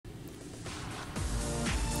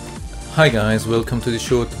Hi guys, welcome to this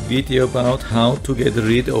short video about how to get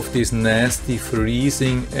rid of these nasty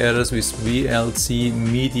freezing errors with VLC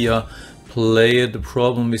media player. The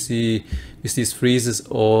problem with these freezes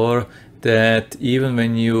are that even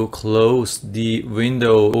when you close the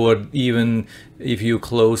window, or even if you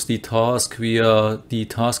close the task via the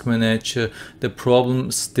task manager, the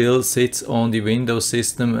problem still sits on the Windows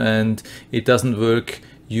system and it doesn't work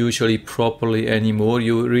usually properly anymore.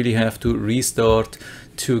 You really have to restart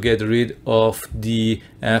to get rid of the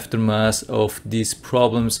aftermath of these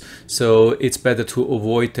problems, so it's better to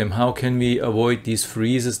avoid them. How can we avoid these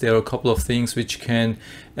freezes? There are a couple of things which can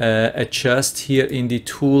adjust. Here in the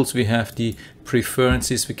tools we have the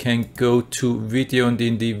preferences. We can go to video, and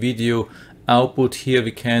in the video output here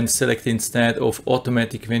we can select, instead of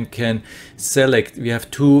automatic, we can select. We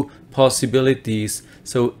have two possibilities,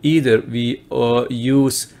 so either we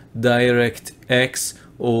use DirectX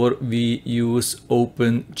or we use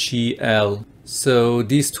OpenGL. So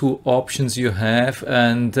these two options you have,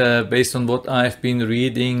 and based on what I've been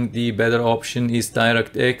reading, the better option is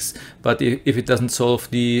DirectX, but if it doesn't solve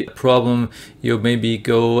the problem, you maybe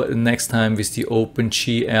go next time with the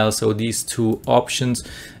OpenGL. So these two options,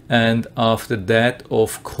 and after that,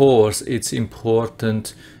 of course, it's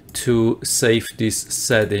important to save this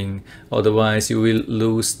setting, otherwise you will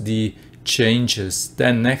lose the changes.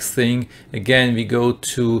 Then next thing, again we go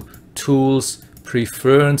to tools,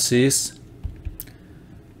 preferences,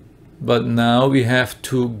 but now we have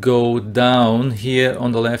to go down. Here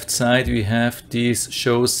on the left side we have these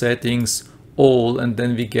show settings all, and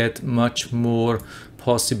then we get much more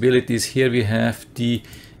possibilities. Here we have the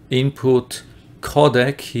input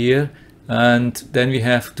codec here, and then we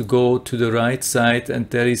have to go to the right side and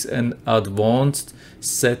there is an advanced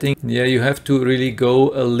setting. Yeah, you have to really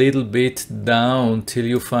go a little bit down till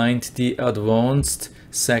you find the advanced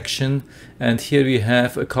section, and here we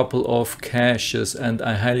have a couple of caches, and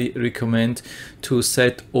I highly recommend to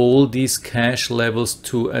set all these cache levels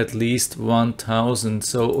to at least 1000.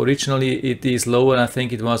 So originally it is lower, I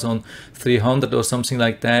think it was on 300 or something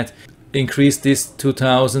like that. Increase this to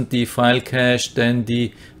 1000, the file cache, then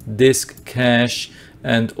the disk cache,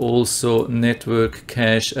 and also network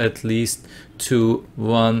cache at least to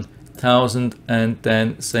 1000, and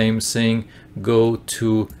then same thing, go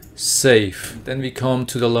to save. Then we come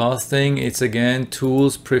to the last thing. It's again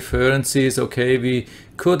tools, preferences. Okay, we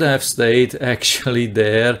could have stayed actually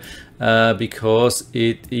there because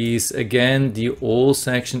it is again the all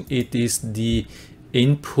section. It is the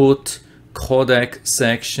input codec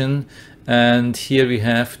section, and here we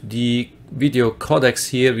have the video codecs.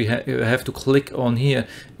 Here we have to click on here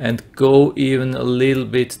and go even a little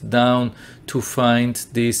bit down to find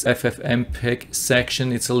this FFmpeg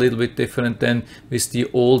section. It's a little bit different than with the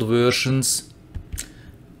old versions.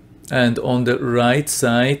 And on the right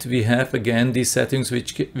side we have again these settings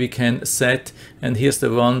which we can set, and here's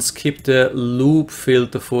the one: skip the loop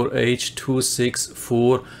filter for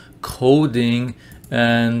H.264 coding.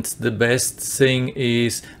 And the best thing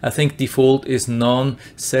is, I think default is none,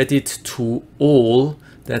 set it to all,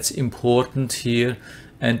 that's important here.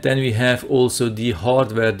 And then we have also the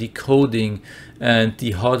hardware decoding, and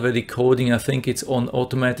the hardware decoding, I think it's on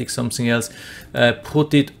automatic, something else,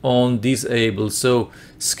 put it on disable. So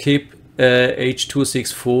skip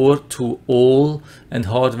H.264 to all and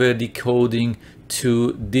hardware decoding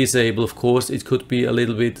to disable. Of course it could be a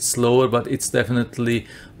little bit slower, but it's definitely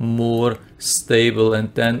more stable.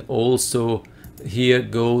 And then also here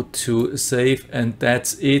go to save, and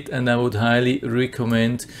that's it. And I would highly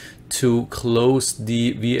recommend to close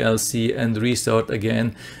the VLC and restart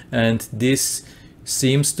again. And this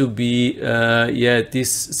seems to be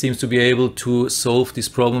this seems to be able to solve this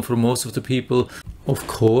problem for most of the people. Of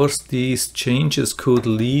course, these changes could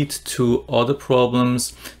lead to other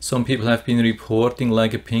problems. Some people have been reporting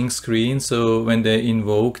like a pink screen, so when they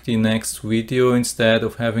invoke the next video, instead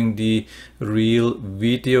of having the real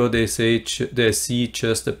video, they see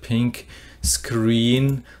just a pink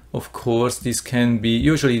screen. Of course, this can be,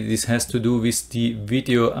 usually this has to do with the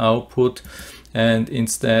video output, and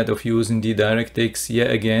instead of using the DirectX,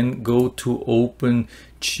 again go to OpenGL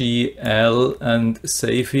and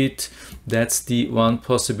save it. That's the one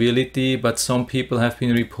possibility, but some people have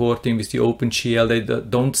been reporting with the OpenGL they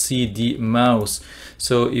don't see the mouse.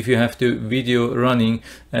 So if you have the video running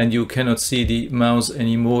and you cannot see the mouse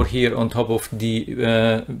anymore here on top of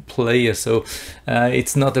the player, so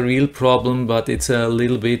it's not a real problem, but it's a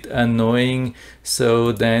little bit annoying.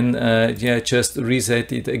 So then just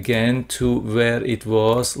reset it again to where it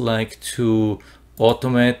was, like to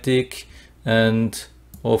automatic, and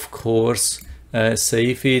of course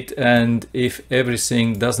save it, and if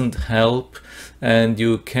everything doesn't help and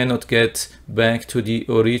you cannot get back to the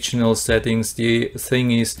original settings, the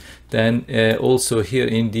thing is then also here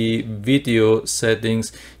in the video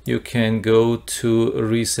settings you can go to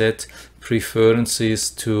reset preferences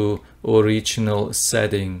to original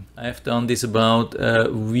setting. I've done this about a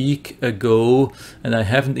week ago and I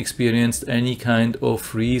haven't experienced any kind of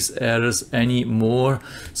freeze errors anymore,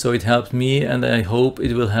 so it helped me and I hope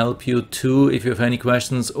it will help you too. If you have any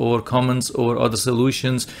questions or comments or other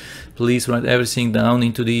solutions, please write everything down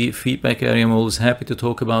into the feedback area. I'm always happy to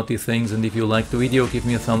talk about these things, and if you like the video, give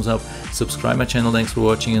me a thumbs up, subscribe my channel. Thanks for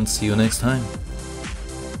watching and see you next time.